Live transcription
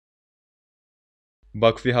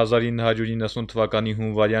Բաքվի 1990 թվականի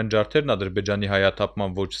հունվարյան ջարդերն Ադրբեջանի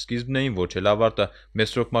հայաթափման ոչ սկիզբն էին, ոչ էլ ավարտը։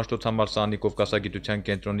 Մեսրոպ Մաշտոցամարսանի Կովկասագիտության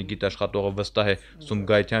կենտրոնի գիտաշխատողը վստահ է,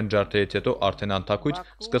 Սումգայիթյան ջարդերից հետո արդեն անթաքույց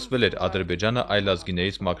սկսվել էր Ադրբեջանը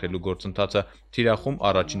այլազգիներից մաքրելու գործընթացը։ Թիրախում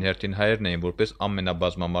առաջին հերթին հայերն էին, որպես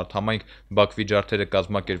ամենաբազմամարդ համայնք։ Բաքվի ջարդերը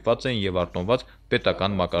կազմակերպված էին եւ արտոնված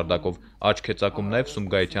պետական մակարդակով։ Աչք է ծակում նաեւ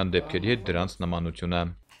Սումգայիթյան դեպքերի հետ դրանց նմանությունը։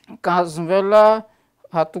 Կազմվել է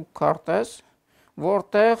հատուկ քարտեզ,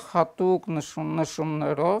 որտեղ հատուկ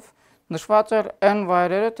նշումներով նշված էր այն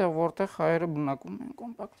վայրերը, թե որտեղ հայերը բնակվում են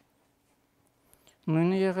կոմպակտ։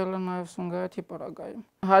 Նույնը եղել է նաև Սումգայիթի պարագայում։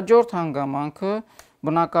 Հաջորդ հանգամանքը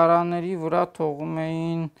բնակարանների վրա թողում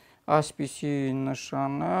էին այսպիսի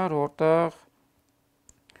նշաններ, որտեղ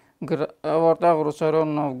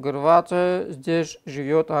ռուսերենով գրված է «Здесь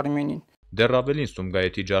живет Армянин»։ Դեռ ավելին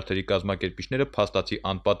Սումգայիթի ջարդերի կազմակերպիչները փաստացի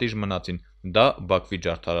անպատիժ մնացին։ Դա Բաքվի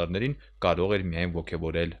ջարդարարներին կարող էր միայն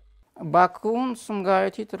ոգևորել։ Բաքվում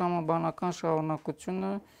Սումգայիթի տրամաբանական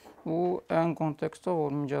շարունակությունը ու այն կոնտեքստով,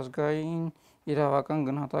 որ միջազգային իրավական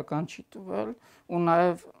գնահատական չի տվել, ու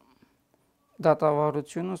նաև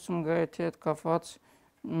դատավարությունը Սումգայիթի հետ կապված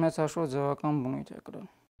մեծ հաշվով ձևական բնույթ է կրել։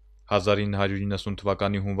 1990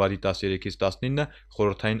 թվականի հունվարի 13-ից 19-ը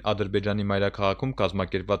խորհրդային Ադրբեջանի մայրաքաղաքում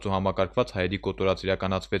կազմակերպված ու համակարգված հայերի կոտորած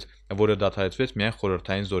իրականացվեց, որը դադարեցվեց միայն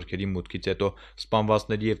խորհրդային զորքերի մուտքից հետո։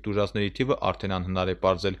 Սպանվածների եւ տուժածների թիվը արդեն անհնար է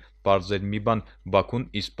պարզել։ Պարզել մի բան՝ Բաքուն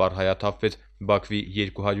իսպառ հայաթափվեց։ Բաքվի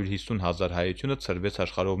 250,000 հայությունը ցրվեց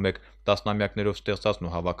աշխարհով մեկ։ Տասնամյակներով ստեղծածն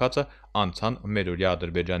ու հավաքածը անցան մերօրյա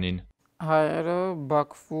Ադրբեջանին։ Հայերը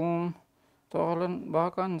Բաքվում թողել են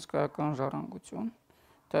բավական հսկայական ժառանգություն,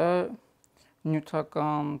 թե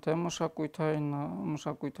նյութական, թե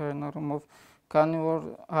մշակութային առումով, քանի որ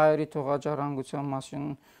հայերի թողաջառանգության մասին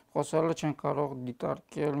խոսելը չեն կարող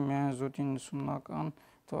դիտարկել միայն զուտ 90-ական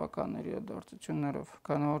թվականների դարձություններով,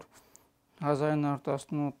 քանի որ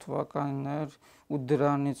 1918 թվականներ ու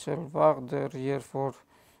դրանից էլ վաղ դեռ, երբ որ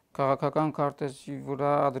քաղաքական քարտեզի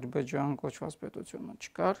վրա Ադրբեջան կոչված պետությունը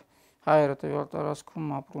չկար, հայերը տվյալ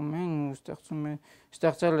տարածքում ապրում էին ու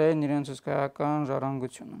ստեղծել էին իրենց հսկայական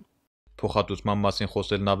ժառանգությունը։ Փոխհատուցման մասին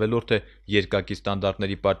խոսելն ավելորդ է, երկակի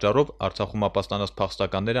ստանդարտների պատճառով Արցախում ապաստանած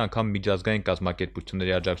փախստականները անգամ միջազգային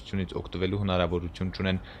կազմակերպությունների աջակցությունից օգտվելու հնարավորություն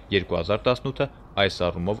չունեն։ 2018-ը այս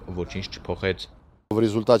առումով ոչինչ չփոխեց։ В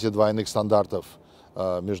результате двойных стандартов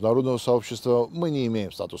международного сообщества мы не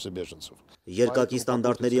имеем статуса беженцев. Երկակի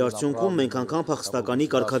ստանդարտների արդյունքում մենք անգամ փախստականի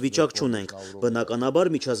կարգավիճակ չունենք։ Բնականաբար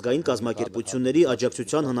միջազգային կազմակերպությունների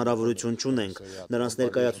աջակցության հնարավորություն չունենք։ Նրանց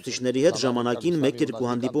ներկայացուցիչների հետ ժամանակին 1-2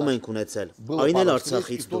 հանդիպում ենք ունեցել։ Այն էլ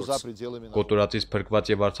Արցախից դուրս։ Կոտորածից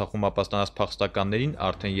փրկված եւ Արցախում ապաստանած փախստականներին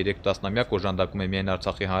արդեն 3 տասնամյակ օժանդակում է միայն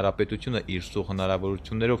Արցախի հանրապետությունը իր սուղ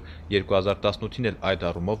հնարավորություններով։ 2018-ին էլ այդ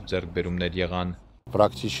առումով ձեռքբերումներ եղան։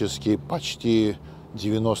 Практически почти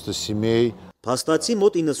 90 семей. Փաստացի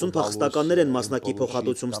մոտ 90 փախստականներ են մասնակի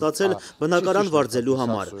փոխհատուցում ստացել բնակարան վարձելու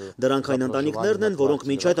համար։ Դրանք այն ընտանիքներն են, որոնք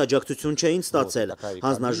մինչ այդ աջակցություն չէին ստացել։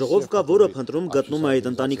 Հանձնաժողով կա, որը փնտրում գտնում է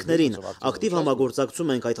այդ ընտանիքներին։ Ակտիվ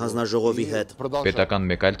համագործակցում ենք այդ հանձնաժողովի հետ։ Պետական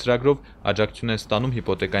մեկ այլ ծրագրով աջակցություն են ստանում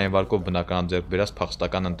հիպոթեկային վարկով բնակարան ձեռք բերած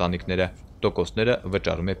փախստական ընտանիքները։ Տոկոսները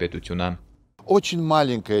վճարում է պետությունը։ Очень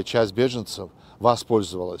маленькая часть беженцев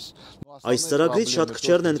воспользовалась. Այս ծրագրից շատ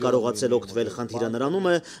քչերն են կարողացել օգտվել, խնդիրը նրանում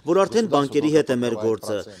է, որ արդեն բանկերի հետ է մեր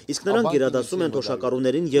գործը, իսկ նրանք գերադասում են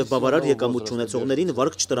թոշակառուներին եւ բավարար եկամուտ չունեցողներին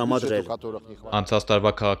վարկ չտրամադրել։ Անցած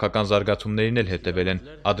տարվա քաղաքական զարգացումներին էլ հետևել են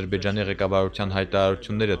Ադրբեջանի ղեկավարության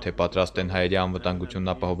հայտարարությունները, թե պատրաստ են հայերի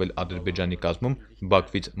անվտանգությունն ապահովել Ադրբեջանի կազմում,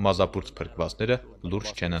 Բաքվից մազապուրց փրկվածները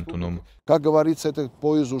լուրջ չեն ընդունում։ Как говорится, этот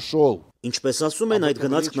поезд ушел. Ինչպես ասում են, այդ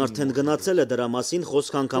գնացքն արդեն գնացել է, դրա մասին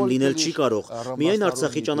խոսք անգամ լինել չի կարող։ Միայն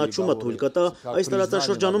Արցախի ճանաչումը թույլ կտա այս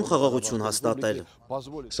տարածաշրջանում խաղաղություն հաստատել։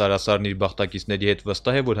 Սարասարն իր բախտակիցների հետ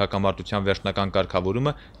վստահ է, որ հակամարտության վերջնական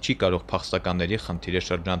կարգավորումը չի կարող փախստականների խնդիրը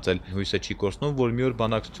շրջանցել։ Հույսը չի կորցնում, որ մի օր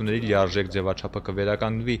բանակցությունների լիարժեք ձևաչափը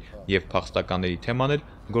կվերականգնվի եւ փախստականների թեման էլ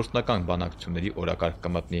գործնական բանակցությունների օրակարգ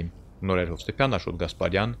կմտնի։ Նորեր Հովսեփյան, Աշոտ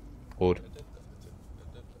Գասպարյան, օր։